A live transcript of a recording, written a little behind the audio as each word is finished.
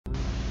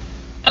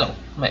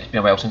It's been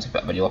a while since I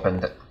put a video up,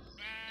 isn't it?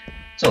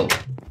 So,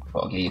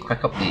 I'll give you a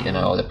quick update on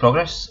all the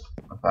progress.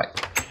 In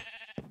fact,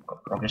 I've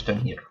got progress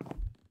down here.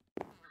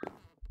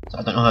 So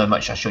I don't know how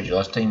much I showed you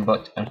last time,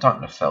 but I'm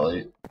starting to fill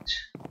out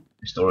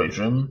the storage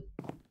room,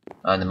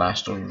 and the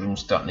master storage room's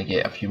starting to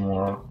get a few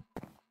more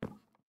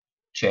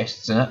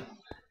chests in it.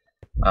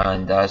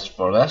 And as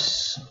for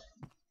this,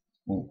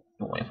 don't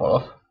want to fall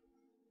off.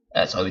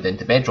 It's all the way down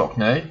to bedrock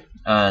now,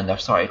 and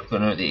I've started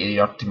clearing out the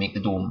area to make the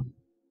dome.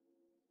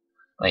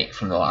 Like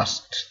from the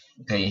last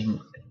time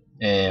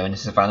in the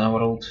Savannah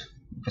world,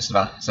 the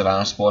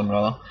Savannah spawn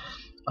rather,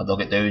 I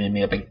dug it down and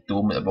made a big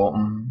dome at the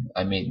bottom.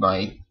 I made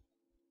my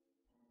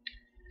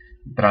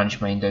branch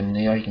mine down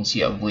there. You can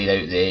see I've laid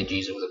out the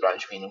edges of the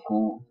branch mine and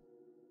go.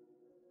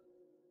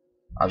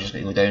 I've just got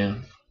to go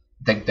down,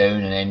 dig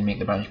down, and then make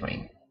the branch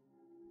mine.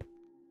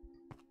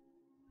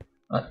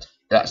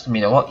 That's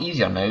made it a lot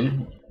easier now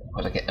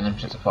because I get an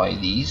infinite supply of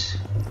these.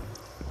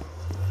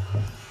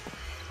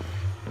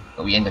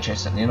 But we end the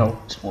chest in there,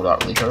 I'll explore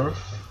that later.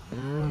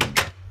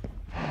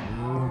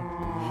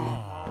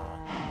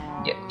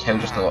 Yeah, cow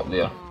just still up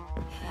there.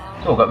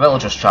 So we've got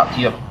villagers trapped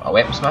here, a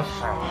weaponsmith,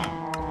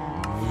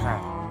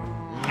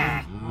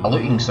 a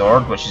looting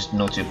sword, which is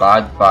not too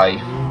bad, by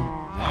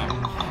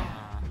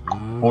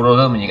 4 of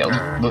them and you get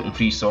a looting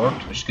free sword,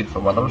 which is good for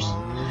withers.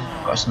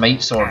 Got a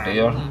smite sword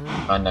there,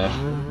 and a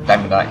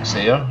diamond axe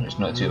there, it's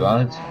not too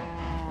bad.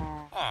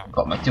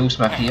 Got my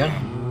toolsmith here,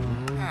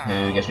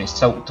 who gives me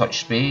silk touch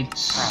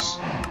spades,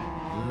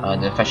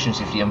 and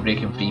efficiency free and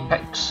breaking free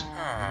picks,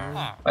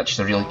 which is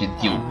a really good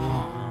deal.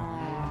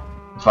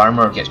 The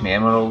farmer gets me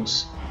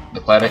emeralds,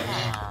 the cleric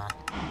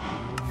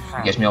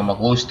he gives me all my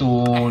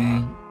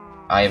glowstone,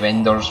 I have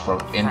enders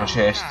for ender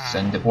chests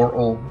in the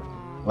portal,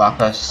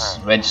 lapis,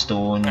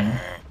 redstone, and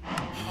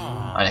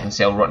I can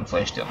sell rotten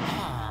flesh to him.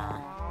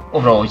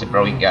 Overall, he's a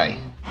brilliant guy.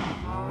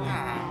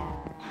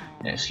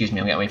 Yeah, excuse me,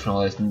 I'm getting away from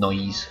all this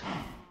noise.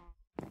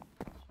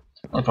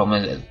 The only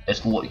problem is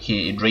it's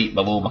located right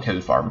below my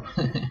cow farm.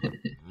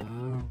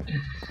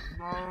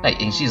 Right,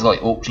 you can see there's a lot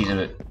of oak trees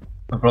about.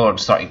 My brother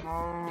started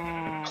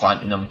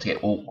planting them to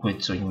get oak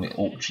wood so he can make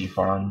oak tree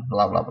farm,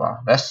 blah blah blah.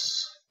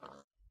 This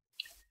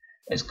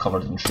is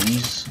covered in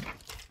trees,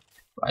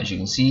 but as you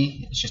can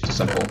see, it's just a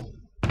simple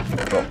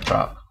rock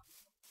trap.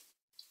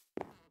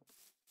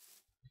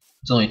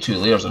 There's only 2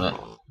 layers in it,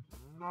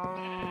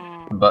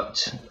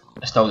 but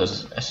it still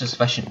does. It's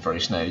sufficient for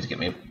us now to get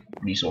me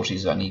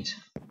resources I need.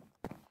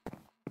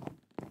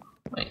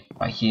 Right,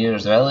 back here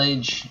is the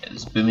village.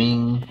 It's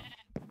booming.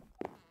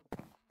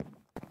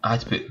 I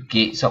had to put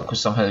gates up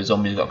because somehow the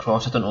zombies got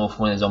across. I don't know if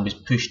one of the zombies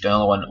pushed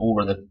another one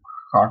over the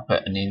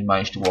carpet and they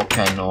managed to walk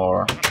in,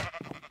 or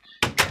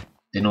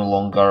they no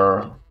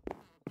longer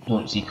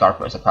don't see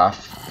carpet as a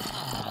path.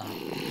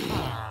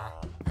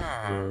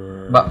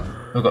 But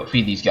we've got 3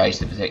 of these guys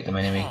to protect them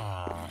anyway.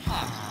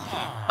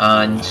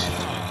 And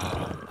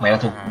my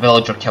little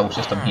villager kill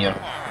system here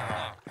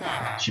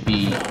should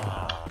be,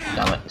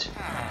 damn it,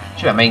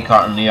 should be a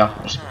minecart in there.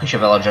 Just push a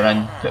villager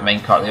in, put a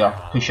minecart there,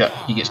 push it,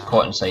 he gets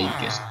caught inside,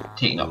 gets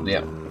taken up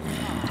there.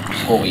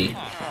 Go away.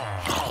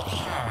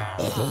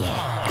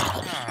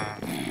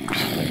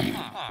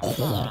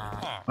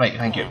 Right,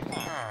 thank you.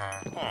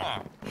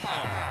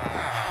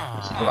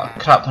 So we've got a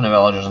crap ton of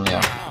villagers in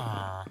there.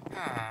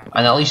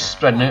 And at least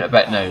spreading out a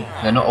bit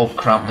now. They're not all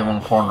cramped in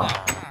one corner.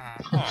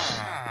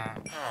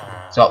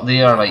 So up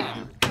there, like,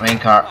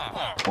 minecart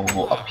will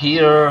go up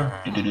here,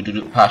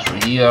 pass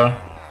through here,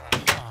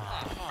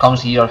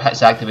 comes here, hits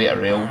the activator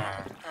rail,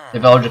 the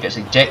villager gets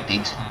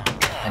ejected,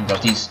 and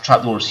there's these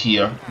trapdoors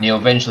here, and he'll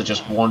eventually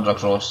just wander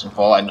across and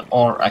fall in,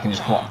 or I can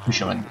just come up and push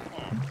him in.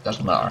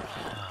 Doesn't matter.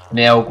 And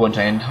then I'll go into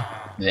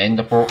the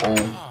ender portal,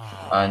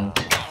 and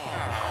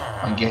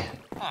get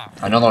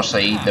another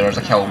side, there's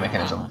a kill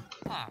mechanism.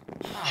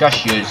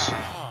 Shush yous.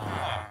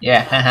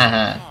 Yeah,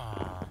 hahaha.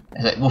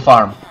 Is it go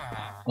farm?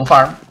 Go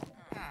farm.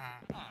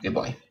 Good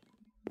boy.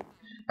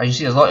 As you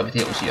see, there's a lot of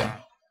potatoes here.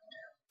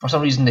 For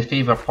some reason they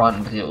favour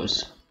planting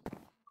potatoes.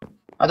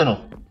 I don't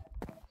know.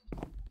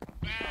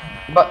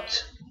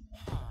 But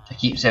it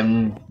keeps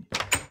them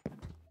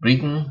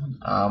breeding.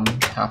 I'm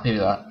happy with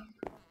that.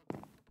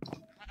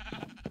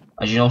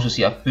 As you can also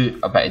see, I put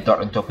a bit of dirt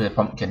on top of the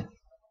pumpkin,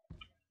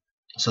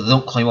 so they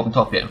don't climb up on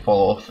top of it and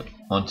fall off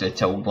onto the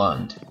tilled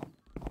land.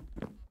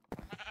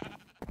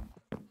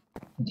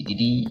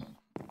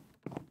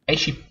 Hey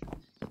sheep.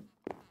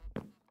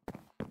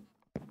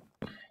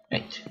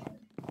 Right.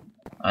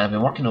 I've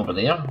been working over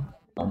there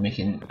on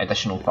making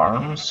additional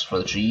farms for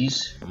the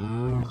trees.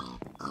 And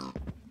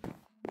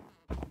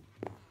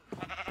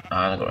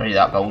I got rid of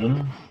that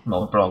building.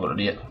 Well, I probably got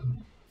rid of it.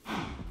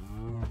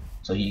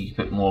 So you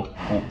can put more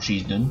oak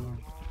trees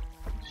down.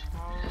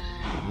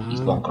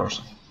 He's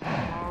bonkers.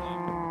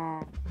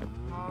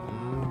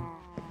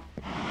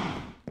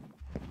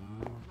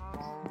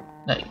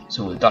 Right,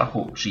 so the dark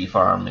oak tree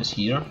farm is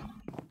here.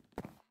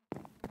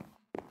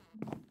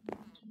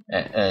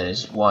 It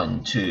is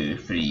 1, 2,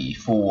 3,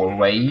 4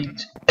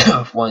 wide.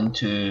 1,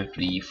 2,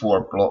 3,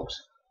 4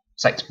 blocks.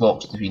 6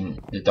 blocks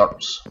between the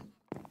dirts.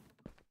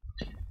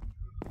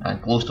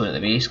 and glowstone at the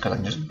base because I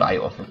can just buy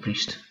it off the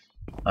priest.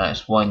 And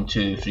it's 1,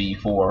 2, 3,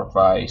 4,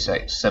 5,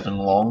 6, 7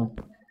 long.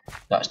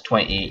 That's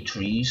 28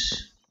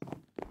 trees,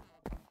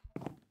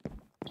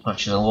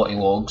 which is a lot of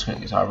logs when it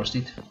gets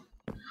harvested.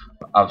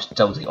 I've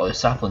still got all the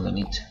saplings I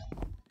need.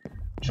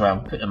 Try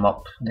and put them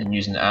up, and then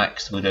using the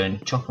axe to go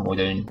down, chop them all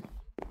down,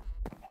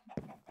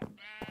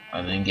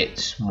 and then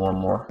get more and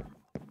more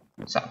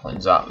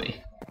saplings that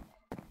way.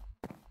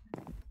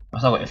 I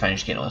thought I would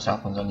finish getting all the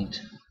saplings I need.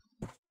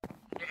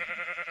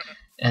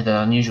 And an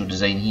unusual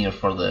design here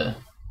for the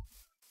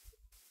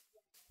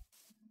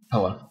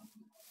pillar.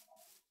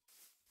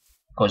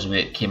 Because the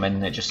way it came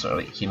in, it just sort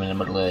of like came in the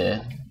middle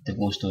of the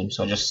glowstone,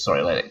 so I just sort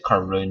of let it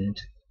curve round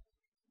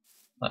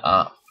like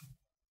that.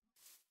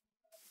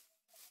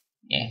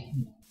 Yeah,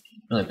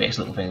 not the best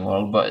looking thing in the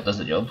world, but it does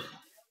the job.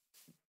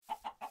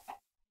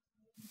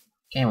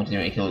 Kinda want to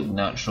make it look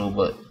natural,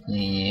 but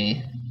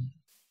yeah,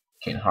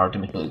 kinda hard to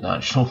make it look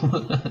natural.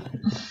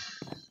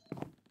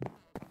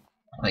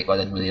 Like what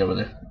I did with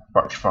the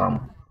birch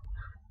farm,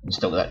 and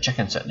still got that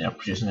chicken sitting there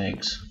producing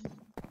eggs.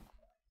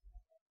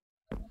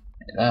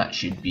 That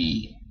should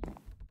be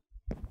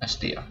a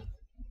stair.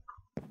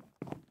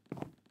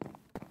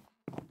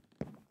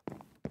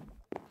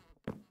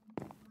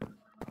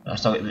 I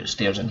still got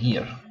stairs in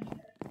here.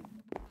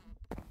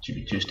 Should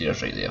be 2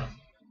 stairs right there.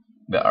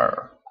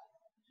 Better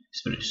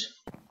spruce.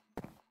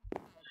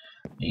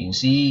 You can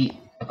see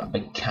I've got a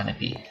big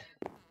canopy.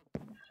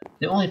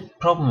 The only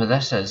problem with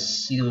this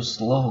is, see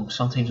those logs,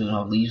 sometimes they don't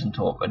have leaves on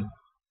top and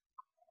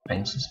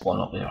things can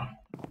spawn up there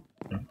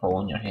and fall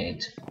on your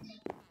head.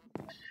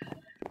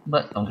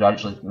 But I'm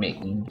gradually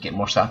get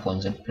more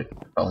saplings and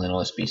filling in all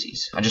the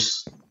spaces. I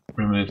just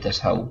removed this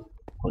hill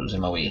because it was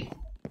in my way.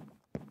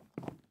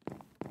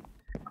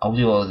 I'll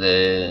do all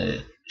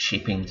the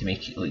shaping to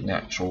make it look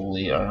natural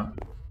later.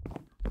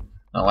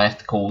 I left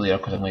the coal there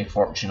because I made a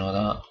fortune on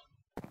that.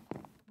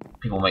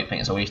 People might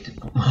think it's a waste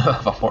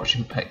of a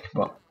fortune pick,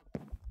 but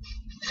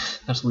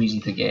they're so easy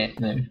to get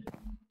now.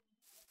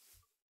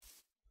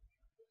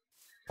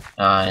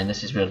 And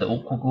this is where the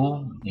oak will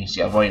go. You can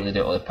see I've already laid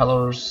out all the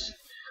pillars.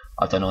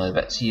 I've done all the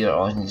bits here.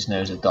 All I need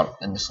now is the dirt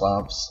and the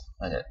slabs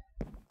and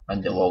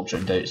the logs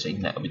round outside,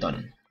 and that'll be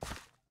done.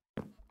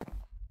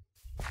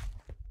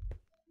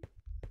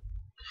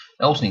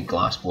 I also need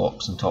glass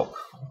blocks on top.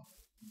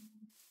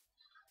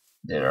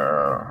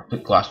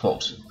 Put glass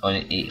blocks on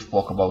an 8th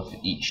block above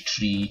each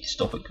tree to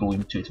stop it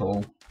growing too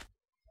tall.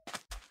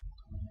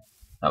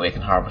 That way I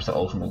can harvest it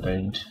all from the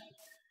ground.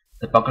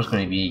 The bugger's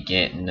going to be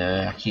getting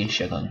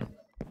acacia done.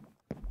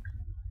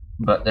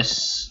 But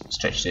this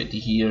stretches out to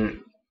here.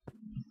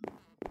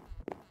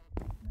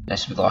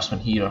 This will be the last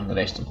one here, and the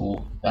rest will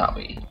go that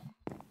way.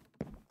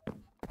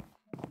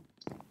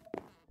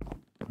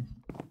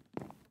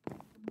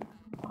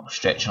 I'll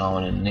stretch another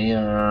one in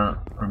there,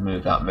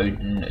 remove that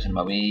mountain that's in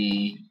my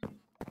way.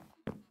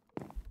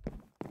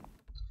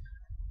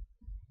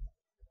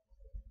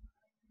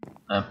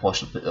 And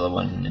possibly put the other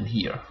one in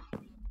here.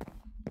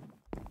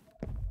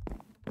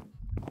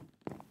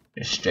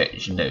 Just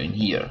stretching down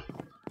here,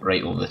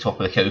 right over the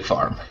top of the cow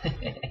farm.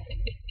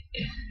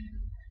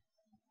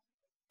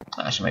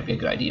 That actually might be a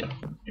good idea.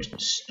 Just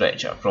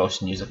stretch it across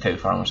and use the cow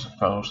farmers as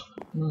pillars.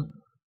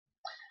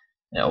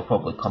 It'll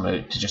probably come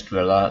out to just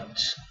where that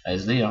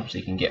is there, so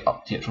you can get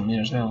up to it from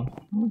there as well.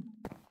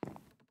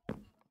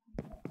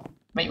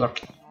 Might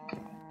work.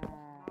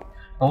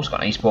 I've also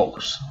got an ice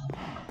box.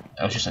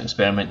 It was just an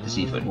experiment to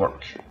see if it would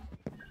work.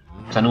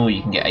 Because I know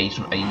you can get ice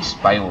from ice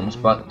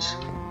biomes, but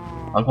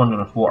I was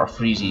wondering if water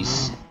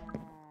freezes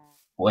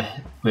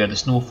where the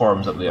snow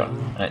forms up there,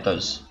 and it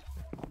does.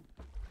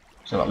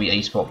 So I've got a wee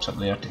ice box up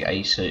there to get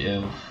ice out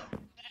of.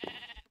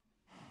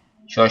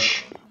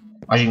 Shush!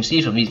 As you can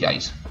see from these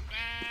guys,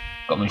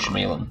 got Mushroom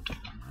Island.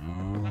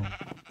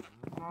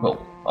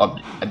 Well,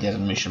 I did have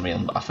Mushroom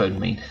Island, but I found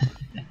mine.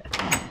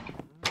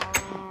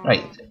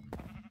 Right.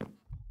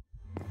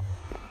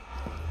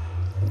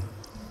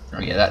 Oh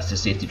yeah, that's the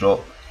safety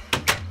drop.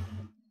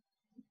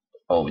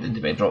 Oh, we did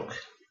the bedrock.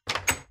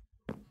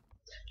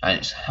 And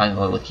it's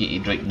handily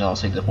located right on the other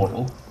side of the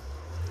portal.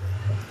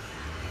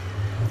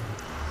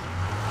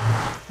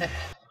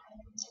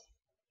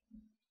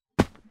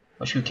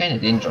 Which would be kind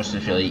of dangerous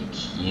if you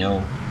like, you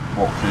know,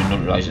 walk through and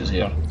don't realise it's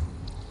here.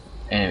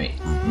 Anyway,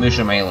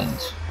 Mushroom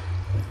Island.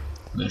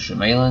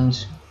 Mushroom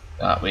Island,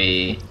 that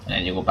way, and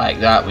then you go back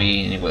that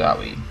way, and you go that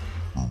way.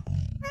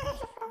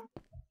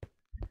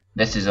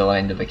 This is the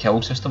end of the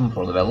kill system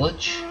for the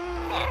village.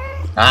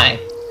 Aye.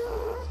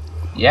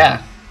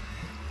 Yeah.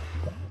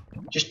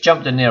 Just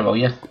jump in there, will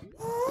you?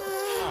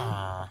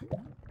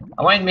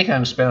 I want to make an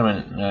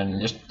experiment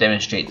and just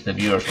demonstrate to the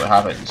viewers what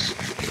happens.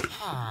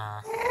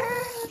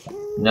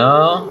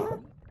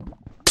 No.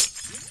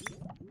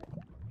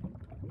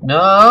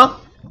 No.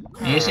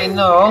 You say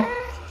no.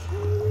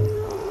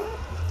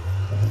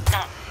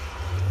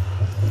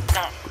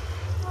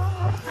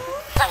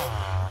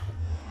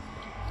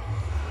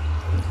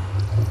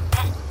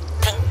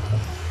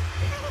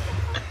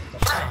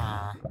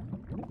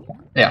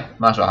 There,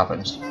 that's what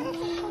happens.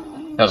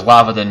 There's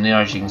lava down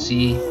there, as you can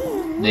see.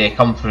 they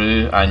come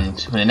through, and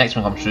when the next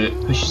one comes through,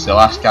 it pushes the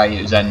last guy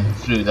who's in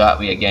through that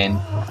way again,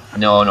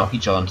 and they all knock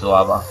each other into the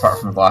lava, apart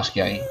from the last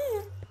guy.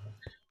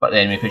 But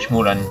then we push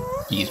more in,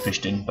 he gets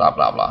pushed in, blah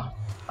blah blah.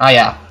 Ah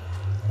yeah.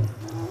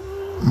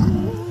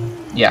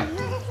 Yeah.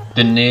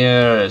 Down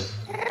there is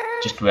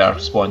just where I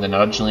spawned in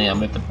originally. I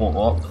moved the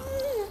portal up.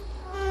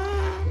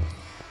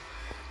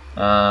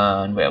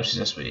 And what else is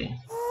this way?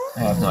 I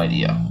have no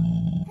idea.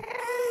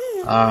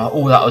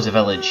 Oh, that was a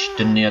village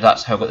down there.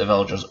 That's how I got the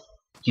villagers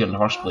here in the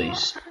first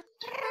place.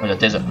 It was a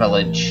desert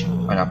village,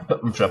 and I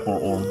put them through a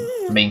portal,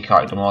 main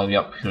carted them all the way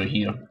up through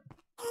here.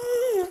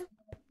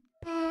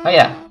 Oh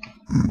yeah.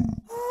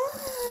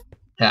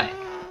 Aye.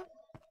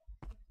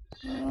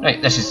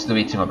 Right, this is the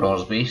way to my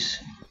brother's base.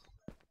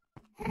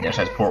 There's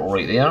his portal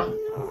right there.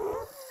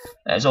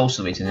 It is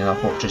also the way to the inner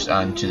fortress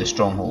and to the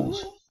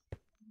stronghold.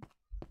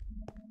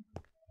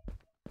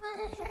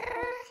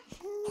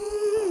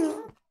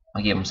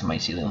 I gave him some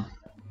mycelium.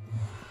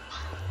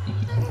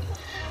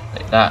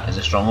 Right, that is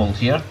a stronghold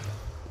here.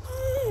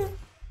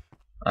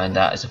 And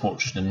that is the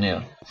fortress down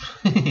there.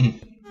 As you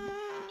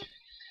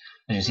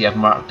can see, I've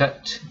marked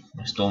it.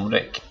 Stone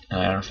brick and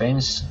iron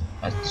fence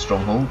as the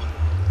stronghold.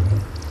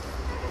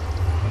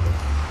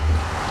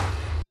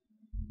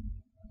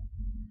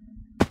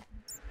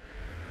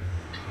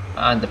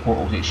 And the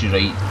portal takes you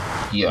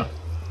right here.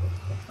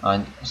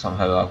 And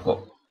somehow I've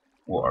got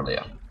water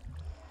there.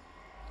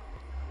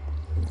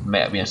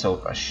 Might have been a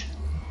silverfish.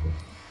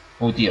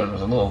 Oh dear,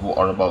 there's a lot of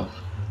water above.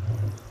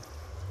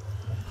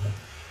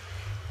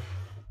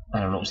 I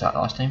didn't notice that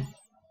last time.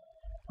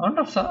 I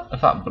wonder if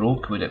that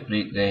broke, would it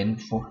break the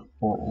end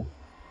portal?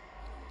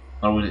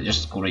 Or would it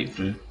just go right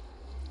through?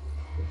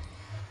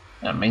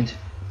 Never mind.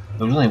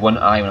 There was only one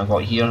eye when I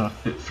got here.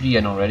 I've put 3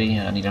 in already,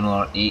 and I need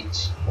another 8,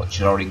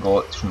 which I already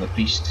got from the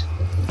priest.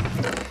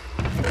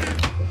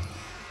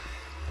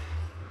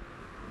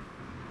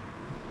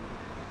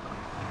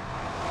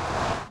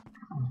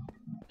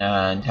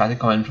 And I had to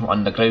come in from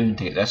underground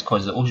to get this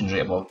because the ocean's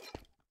right above.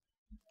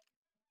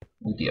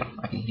 Oh dear,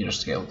 I can hear a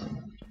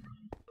skeleton.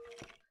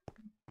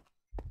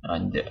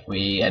 And the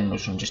way in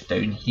was from just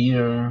down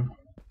here.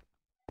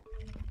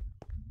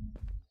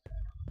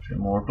 3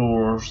 more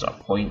doors that are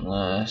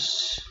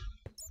pointless.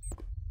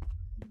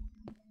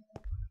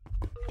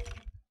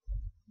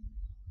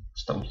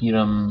 Still hear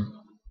him.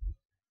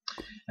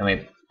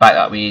 Anyway, back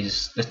that way,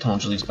 this tunnel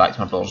just leads back to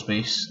my brother's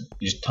base.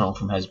 You just tunnel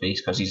from his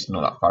base because he's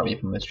not that far away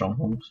from the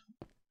stronghold.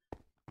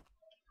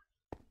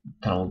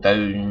 Tunnel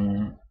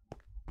down.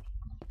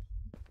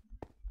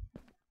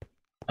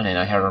 And then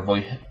I heard a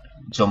voice,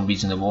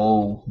 zombies in the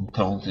wall, and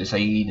tunneled to the side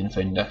and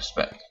found this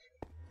bit.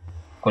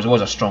 Because it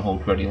was a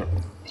stronghold where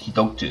he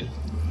dug to.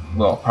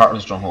 Well, part of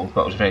the stronghold,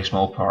 but it was a very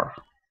small part.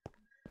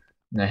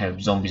 And I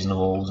heard zombies in the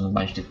walls and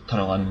managed to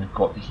tunnel in and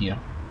got to here.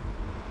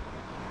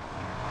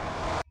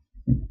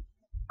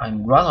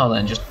 And rather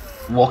than just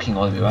walking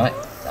all the way back,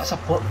 that's a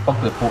bug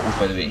with the portals,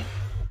 by the way.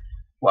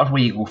 Whatever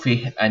way you go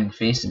in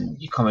facing,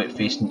 you come out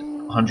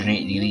facing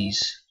 180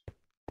 degrees.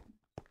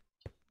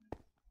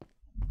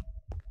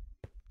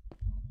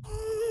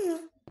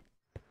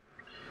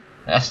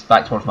 That's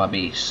back towards my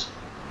base.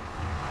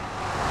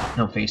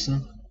 No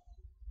facing.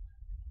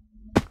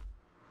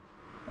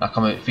 I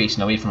come out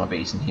facing away from my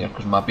base in here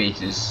because my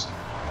base is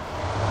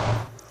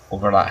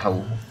over that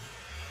hill.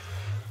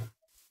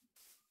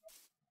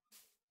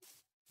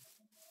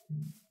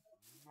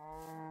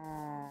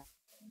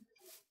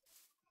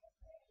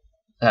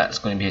 That's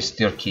going to be a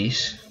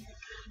staircase.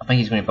 I think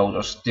he's going to build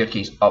a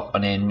staircase up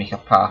and then make a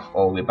path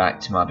all the way back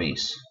to my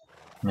base.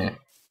 Yeah.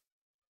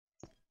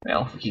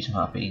 Well, if it keeps him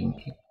happy, you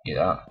can get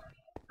that.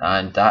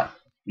 And that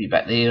wee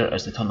bit there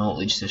is the tunnel that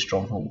leads to the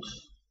stronghold.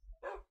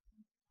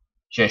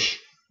 Shush.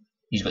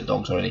 He's got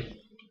dogs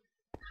already.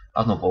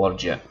 I've not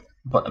bothered yet.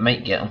 But I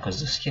might get them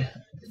because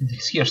they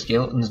scare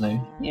skeletons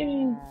now.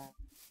 Yay!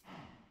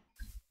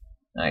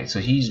 Right, so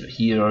he's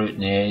here out on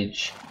the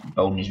edge,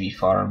 building his wee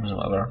farms and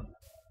whatever.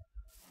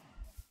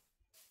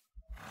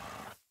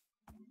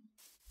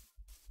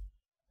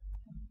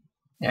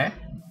 Yeah?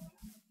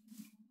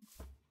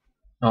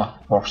 Oh,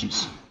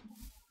 horses.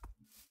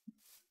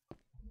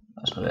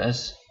 That's what it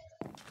is.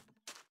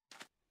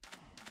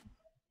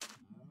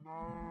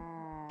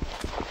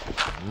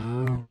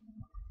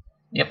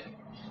 Yep.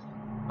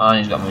 And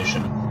he's got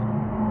motion.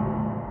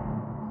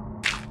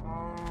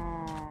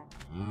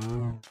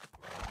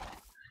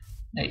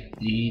 Right.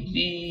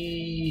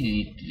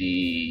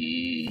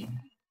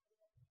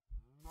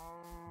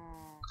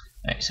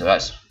 Right, so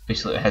that's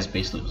basically what his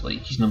base looks like.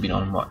 He's not been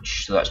on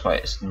much, so that's why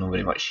it's not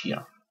very much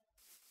here.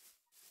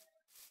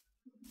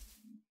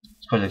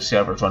 It's because the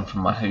servers run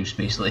from my house,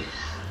 basically.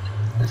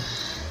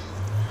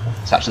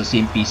 It's actually the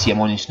same PC I'm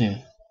on just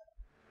now.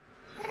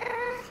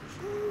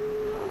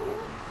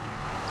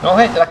 Oh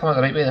hey, did I come out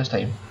the right way this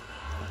time?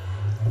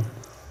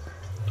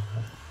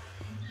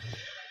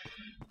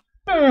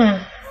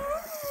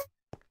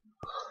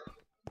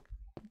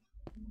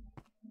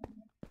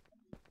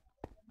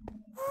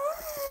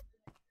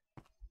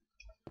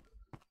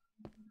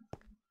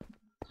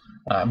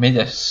 I made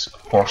this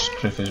horse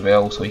proof as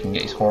well, so he can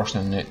get his horse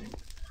in it.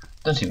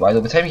 Don't see why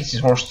though. By the time he gets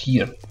his horse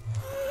here,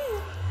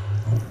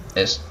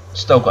 it's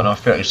still got another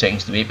 30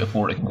 seconds to wait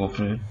before it can go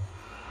through.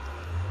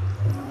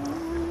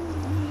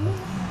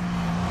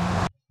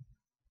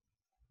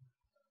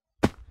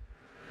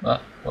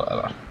 But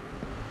whatever.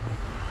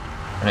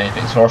 And then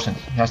if it's horse, he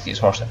has to get his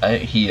horse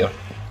out here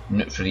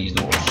and out through these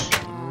doors.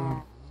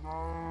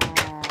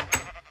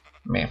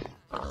 Meh.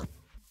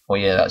 Oh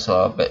yeah, that's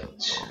a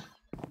bit.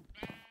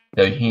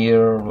 Down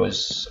here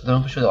was, I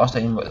don't know if I showed it last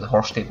time, but the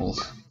horse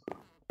stables.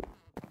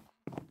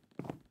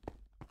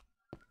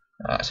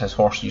 That's his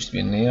horse used to be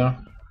in there.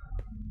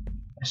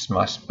 This is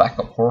my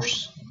backup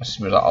horse. This is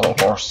where that other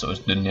horse that was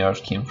down there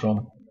came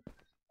from.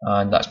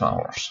 And that's my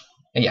horse.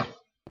 Yeah.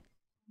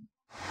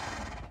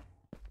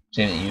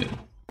 Same to you.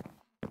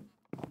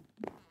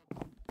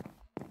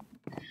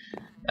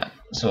 Yeah.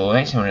 So the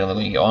next thing we're really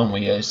going to get on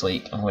with is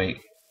like, I'm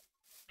like,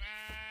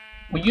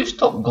 will you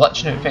stop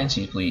glitching out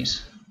fences,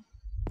 please?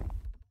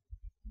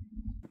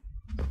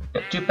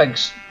 Got 2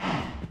 pigs,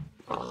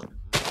 a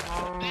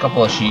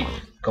couple of sheep,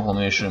 a couple of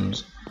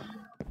mushrooms.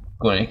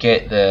 Going to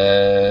get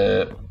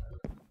the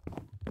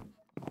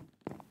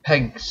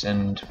pigs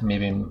and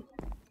maybe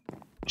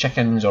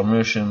chickens or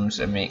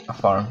mushrooms and make a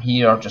farm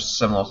here, just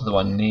similar to the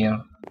one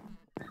there.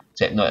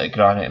 Except not at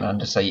granite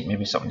and andesite,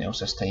 maybe something else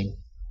this time.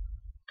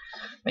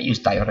 Might use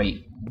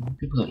diorite.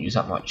 People don't use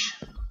that much.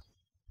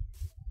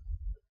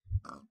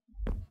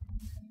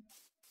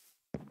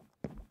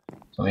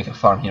 So I'll make a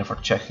farm here for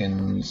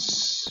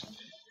chickens,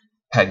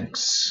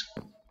 pigs,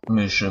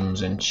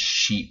 mushrooms and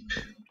sheep.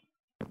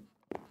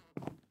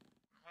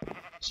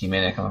 See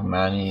many I can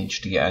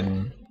manage to get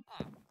in.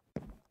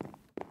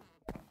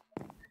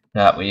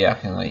 That way I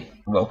can like,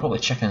 well probably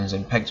chickens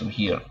and pigs over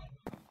here.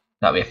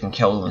 That way I can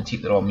kill them and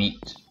take their raw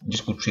meat and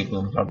just go trade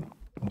them or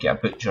get a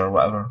butcher or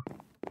whatever.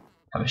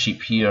 Have a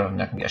sheep here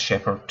and I can get a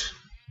shepherd,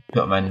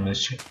 put him in with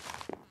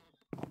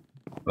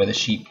the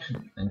sheep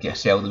and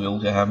sell the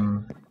wool to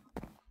him.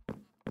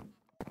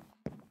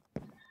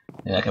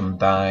 Then I can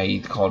buy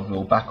the coloured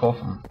wool back off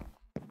him.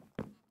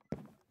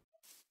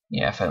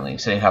 Yeah, finally,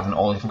 instead of having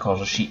all different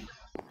colours of sheep,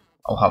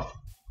 I'll have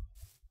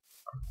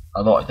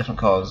a lot of different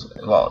colours,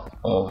 a lot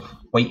of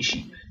white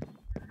sheep,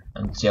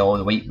 and sell all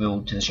the white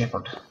wool to the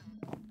shepherd.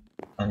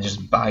 And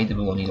just buy the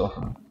wool I need off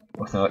him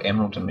with the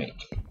emerald to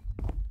make.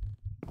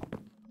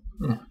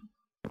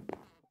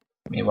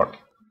 May work.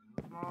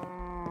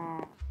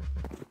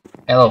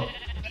 Hello.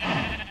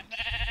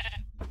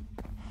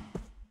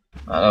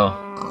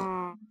 Hello.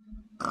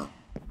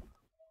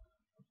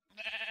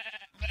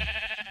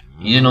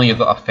 You do know you've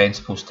got a fence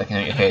post sticking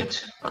out your head.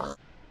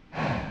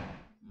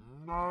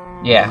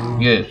 Yeah,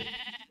 you.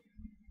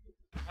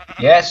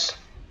 Yes?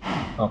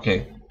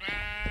 Okay.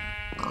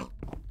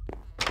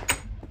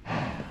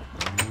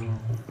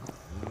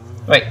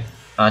 Right,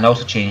 and I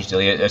also changed the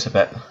layout. It's a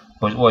bit,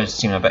 it was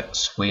seeming a bit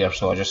square,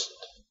 so I just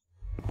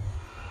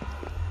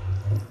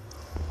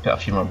put a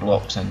few more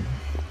blocks in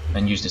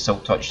and used the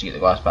silk touch to get the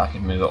glass back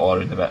and move it all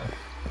around a bit.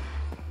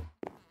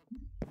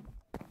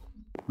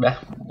 Well.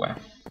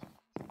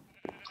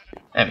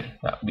 Anyway,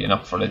 that'll be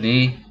enough for the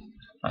day.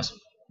 That's,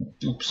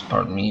 oops,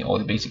 pardon me, all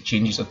the basic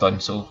changes I've done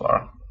so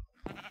far.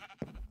 If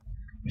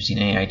you've seen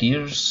any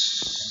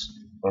ideas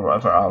or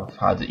whatever I've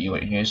had that you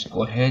want to use,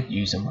 go ahead,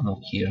 use them. I'm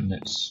not caring.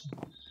 It's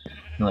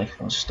not like I'm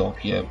going to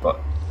stop you, but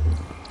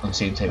at the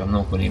same time I'm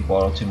not going to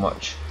borrow too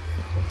much.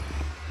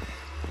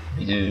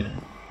 If you do,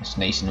 it's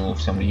nice to know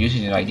if somebody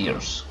uses your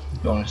ideas, to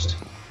be honest.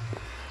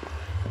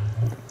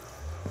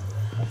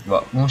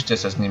 But most of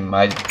this isn't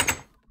my,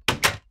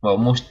 well,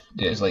 most of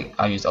it is like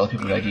I used other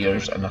people's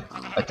ideas and I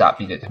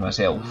adapted it to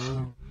myself.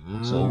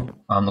 So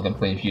I'm not going to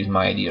play if you use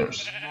my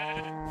ideas.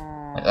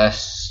 Like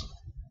this,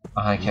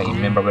 I think I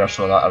remember where I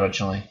saw that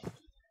originally.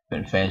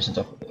 Putting fences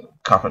up,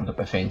 carpeting up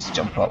a fence to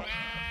jump up.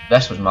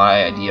 This was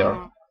my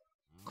idea.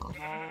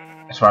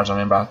 As far as I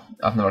remember,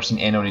 I've never seen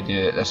anybody do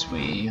it this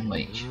way.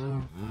 Like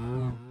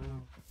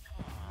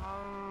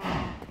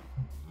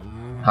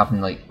having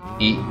like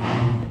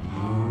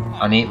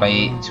an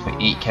 8x8 with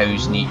 8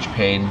 cows in each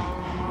pen,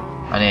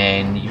 and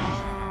then you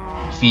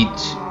feed.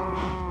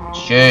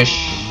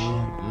 Shush.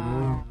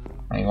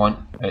 Hang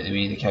on, out of the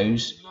way, the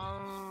cows.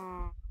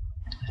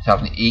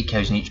 Having 8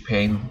 cows in each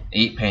pen,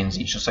 8 pens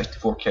each, so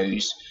 64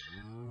 cows.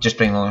 Just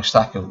bring along a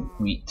stack of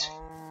wheat,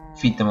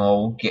 feed them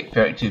all, get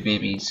 32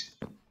 babies,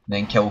 and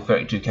then kill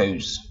 32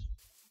 cows.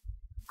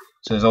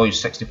 So there's always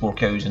 64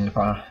 cows in the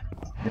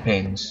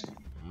pens.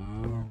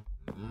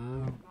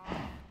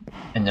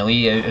 And the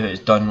layout of it's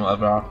done,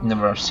 whatever, I've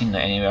never seen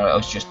that anywhere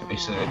else, just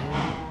basically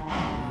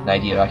the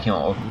idea I came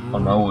up with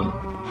on my own.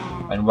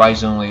 And why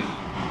is only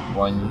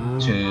 1,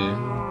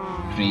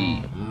 2,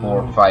 3,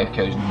 4, 5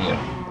 cows in here?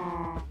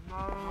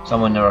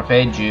 Someone never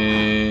fed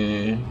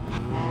you.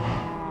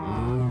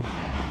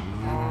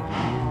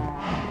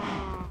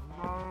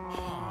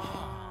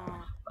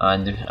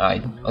 And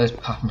there's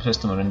path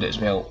system around it as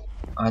well.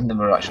 I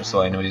never actually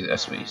saw anybody do it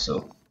this way,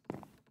 so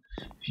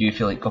if you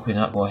feel like copying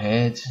that, go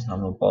ahead.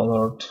 I'm not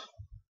bothered.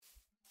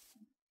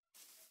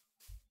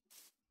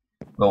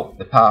 well,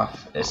 the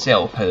path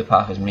itself, how the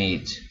path is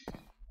made,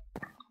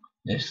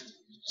 just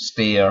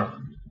stair,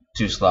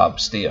 2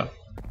 slabs, stair,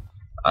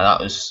 and that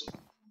was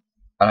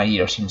an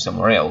idea I've seen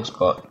somewhere else,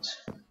 but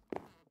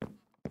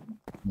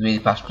the way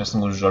the path system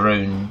goes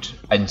around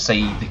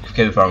inside the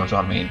cow farmers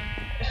I mean,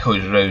 it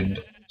goes around,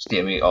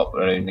 stairway up,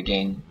 around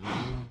again.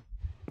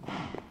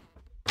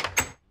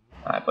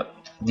 But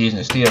using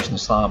the stairs and the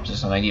slabs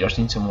is an idea I've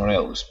seen somewhere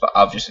else, but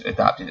I've just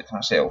adapted it to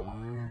myself.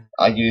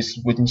 I use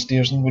wooden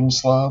stairs and wooden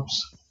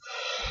slabs.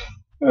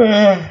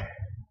 I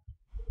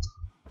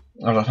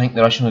think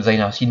the original design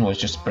I've seen was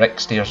just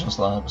brick stairs and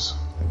slabs.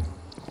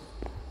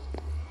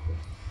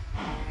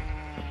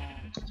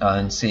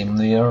 And same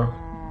there,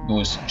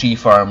 those tree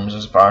farms,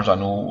 as far as I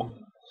know,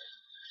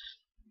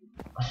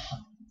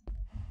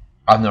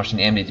 I've never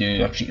seen anybody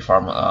do a tree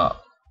farm like that,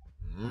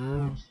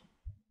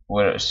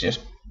 where it's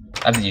just,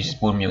 everybody uses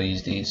bone meal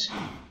these days,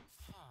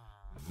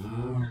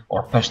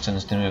 or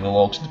pistons to move the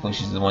logs into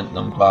places they want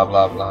them, blah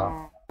blah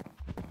blah.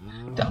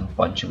 Damn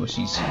bunch of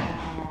wussies.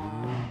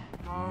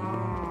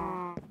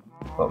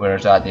 But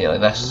whereas I do it like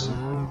this,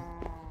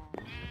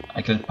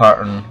 a grid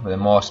pattern with a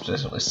moss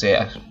specifically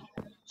set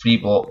 3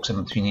 blocks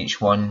in between each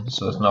one,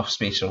 so there's enough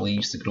space for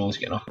leaves to grow to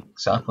get enough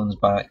saplings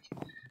back.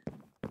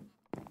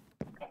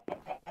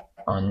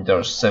 And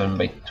there's 7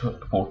 by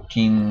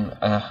 14.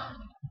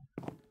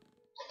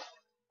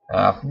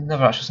 I've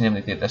never actually seen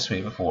anybody do it this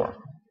way before,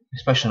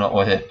 especially not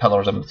with the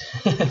pillars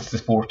to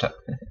support it.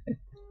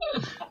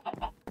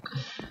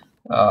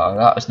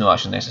 That was not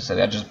actually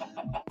necessary.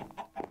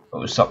 It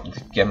was something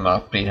to give my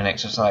brain an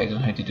exercise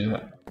on how to do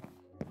it.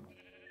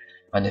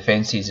 And the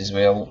fences as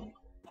well,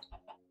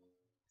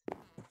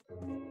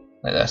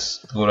 like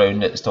this, to go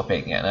around it to stop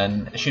it getting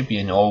in. It should be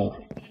in all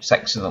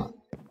 6 of them,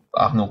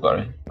 but I've not got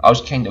it. I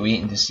was kind of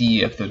waiting to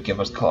see if they would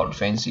give us coloured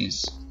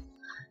fences,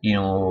 you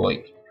know,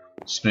 like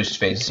spruce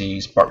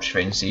fences, birch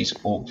fences,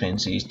 oak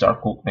fences,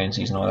 dark oak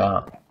fences and all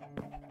that.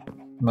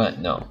 But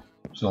no,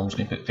 so I'm just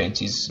going to put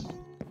fences,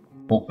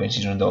 oak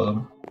fences around all of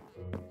them.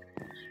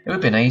 It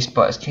would be nice,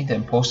 but it's kind of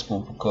impossible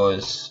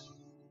because,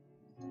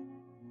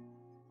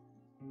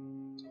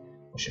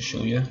 I should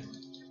show you,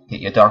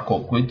 get your dark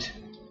oak wood,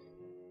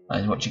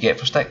 and what you get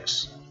for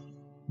sticks,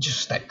 just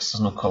sticks,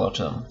 there's no colour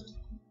to them.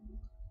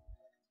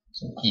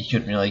 So you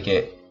couldn't really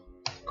get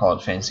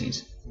coloured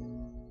fences.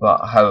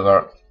 But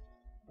however,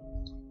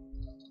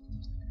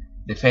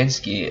 the fence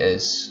gate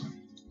is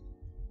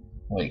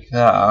like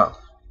that,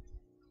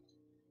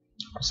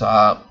 so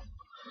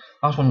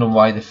I was wondering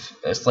why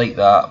it's like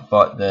that,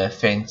 but the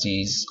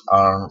fences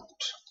aren't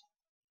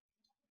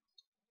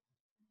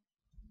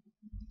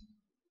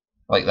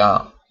like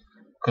that,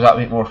 because that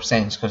would make more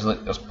sense, because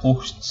like, there's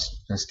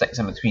posts and sticks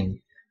in between.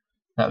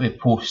 That would be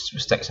posts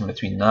with sticks in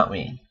between that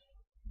way.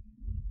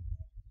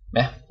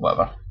 Yeah,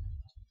 whatever.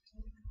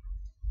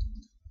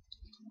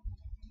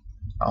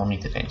 I'll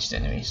need the fences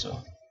anyway, so.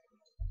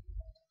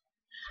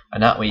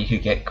 And that way you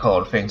could get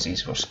coloured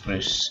fences for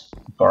spruce,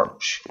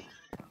 birch,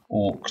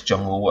 oak,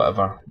 jungle,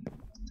 whatever.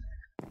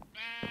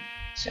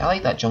 See, I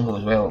like that jungle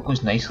as well, it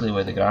goes nicely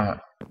with the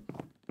granite.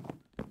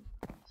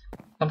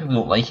 Some people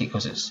don't like it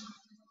because it's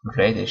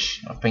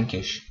reddish or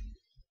pinkish.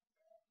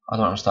 I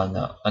don't understand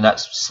that. And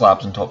that's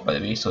slabs on top, by the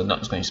way, so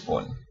nothing's going to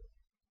spawn.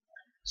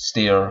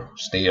 Stair,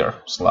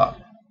 stair, slab.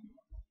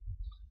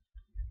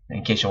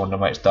 In case you're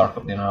wondering why it's dark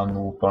up there, I have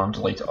no burn to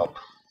light it up.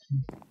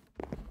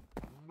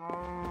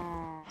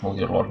 Oh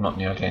dear lord, not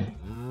near again.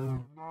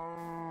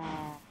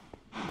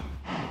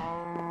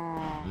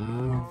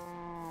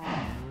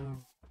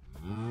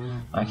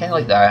 I kinda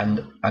like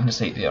the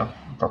andesite there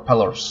for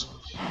pillars,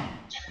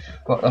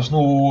 but there's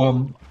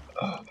no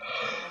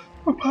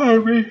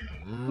apparently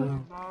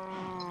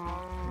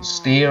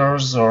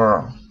stairs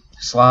or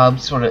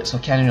slabs for it, so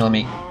I can't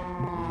really make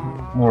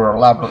more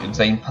elaborately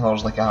designed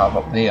pillars like I have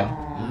up there.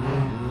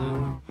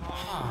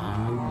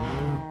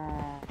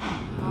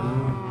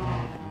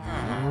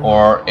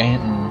 Or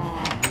anything.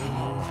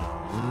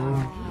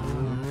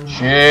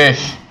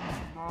 Shush!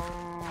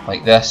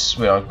 Like this,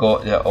 where I've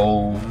got it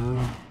all.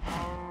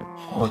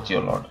 Oh dear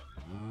lord.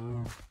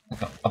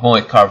 I've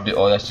only carved out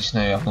all this just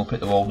now, I've not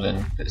put the walls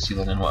in, put the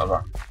ceiling in,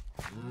 whatever.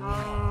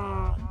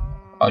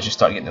 I just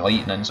started getting the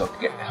lighting in so I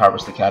could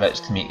harvest the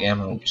carrots to make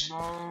emeralds.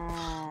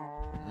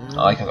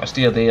 Like I've got a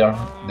stair there,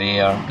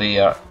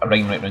 there, a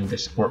ring right round the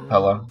support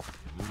pillar.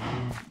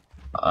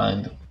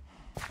 And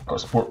I've got a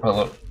support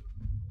pillar.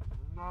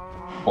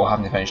 Oh, I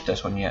haven't finished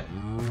this one yet.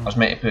 I was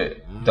meant to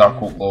put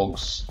dark oak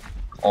logs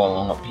all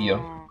along up here,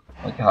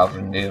 like I have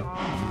around there.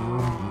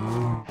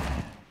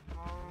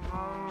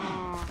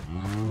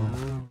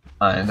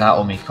 And that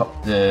will make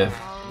up the...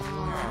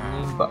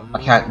 But I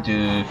can't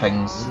do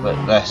things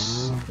like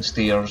this, the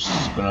stairs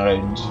going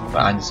around, with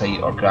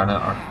andesite or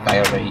granite or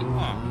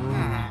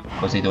diorite,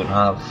 because they don't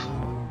have.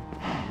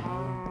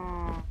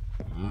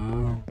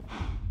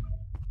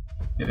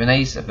 It'd be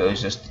nice if it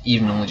was just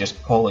only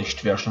just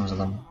polished versions of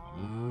them.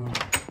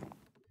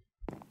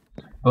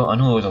 But I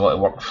know there's a lot of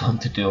work for them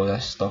to do all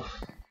this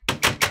stuff.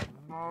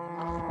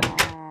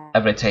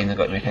 every time they've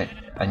got to make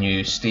a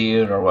new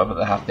stair or whatever,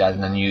 they have to add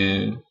in a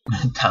new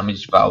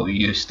damage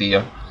value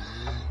stair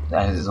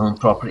that has its own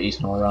properties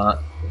and all that.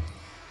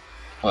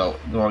 Well,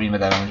 what I mean by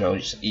damage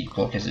value, each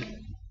block is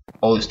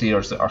all the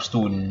stairs that are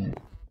stone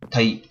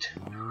typed,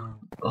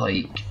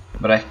 like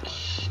brick,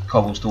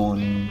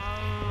 cobblestone,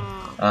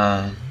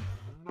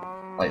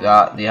 like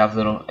that, they have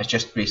their own. It's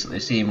just basically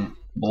the same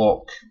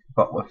block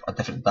but with a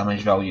different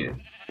damage value.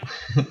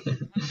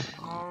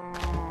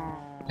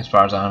 As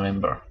far as I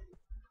remember.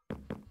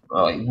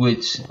 Like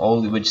wood,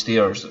 all the wood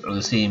stairs are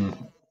the same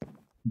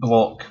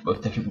block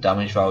with different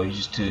damage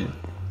values too.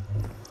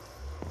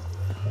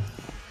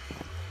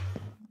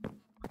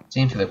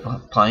 Same for the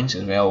planks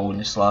as well, and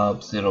the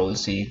slabs, they're all the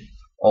same.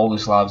 All the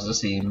slabs are the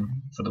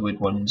same for the wood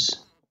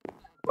ones,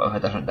 but with a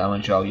different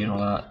damage value and all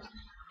that.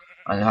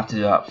 And they have to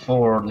do that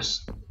for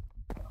this,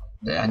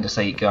 the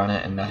andesite,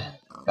 granite and the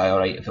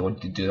diorite if they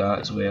want to do that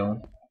as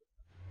well.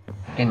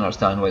 I can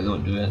understand why they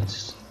don't do it.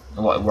 It's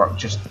a lot of work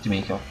just to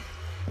make a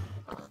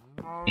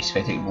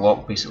aesthetic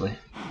block basically.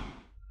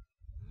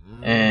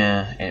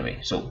 Anyway,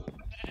 so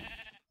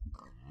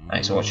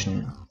thanks for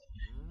watching,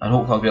 and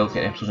hopefully I'll be able to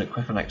get episodes out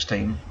quicker next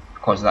time,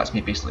 because that's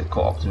me basically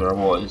caught up to where I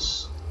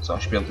was, so I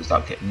should be able to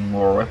start getting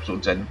more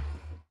episodes in.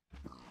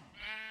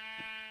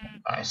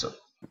 Alright, so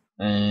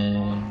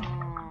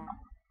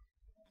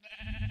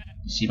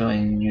see my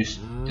new,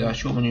 did I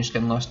show my new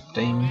skin last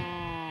time?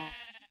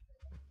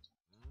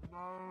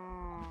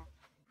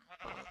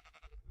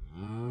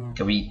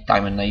 A wee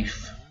diamond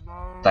knife,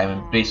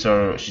 diamond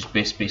bracer, which is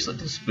basically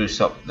to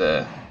spruce up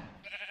the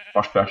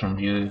first person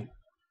view,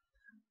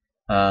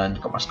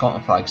 and got my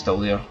Scotland flag still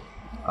there,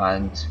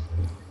 and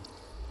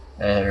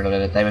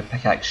the diamond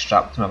pickaxe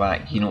strapped to my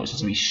back. You notice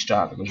there's a wee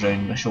strap that goes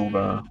round my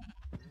shoulder,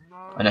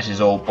 and this is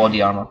all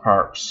body armour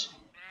parts,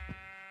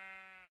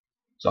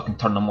 so I can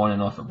turn them on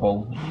and off at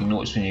will. You can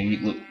notice when you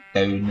look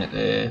down at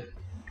the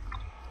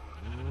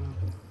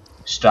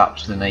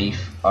straps of the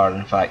knife are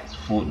in fact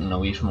floating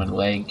away from my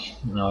leg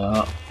and all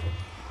that.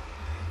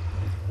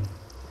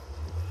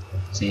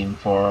 Same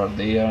for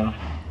there,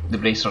 the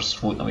bracers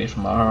floating away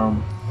from my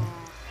arm,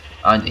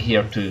 and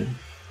here too.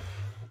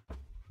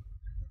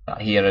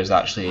 That here is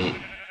actually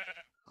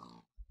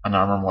an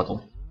armour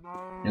model,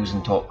 it was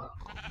on top.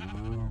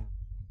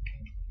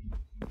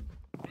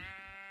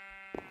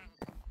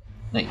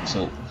 Right,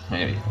 so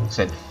anyway, like I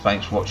said,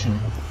 thanks for watching.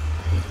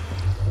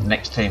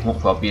 Next time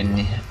hopefully I'll be in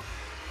the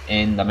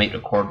end. I might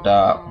record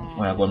that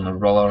when I go on my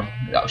roller.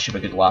 That should be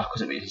a good laugh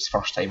because it'll be his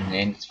first time in the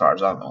end as far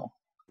as I know.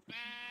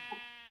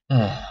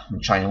 I'm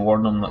trying to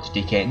warn him not to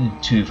take anything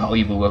too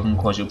valuable with him,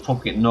 because he'll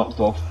probably get knocked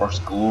off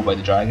first go by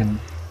the dragon.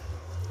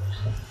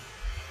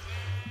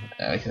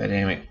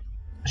 Anyway,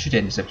 I should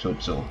end this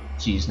episode, so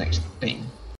see you next time.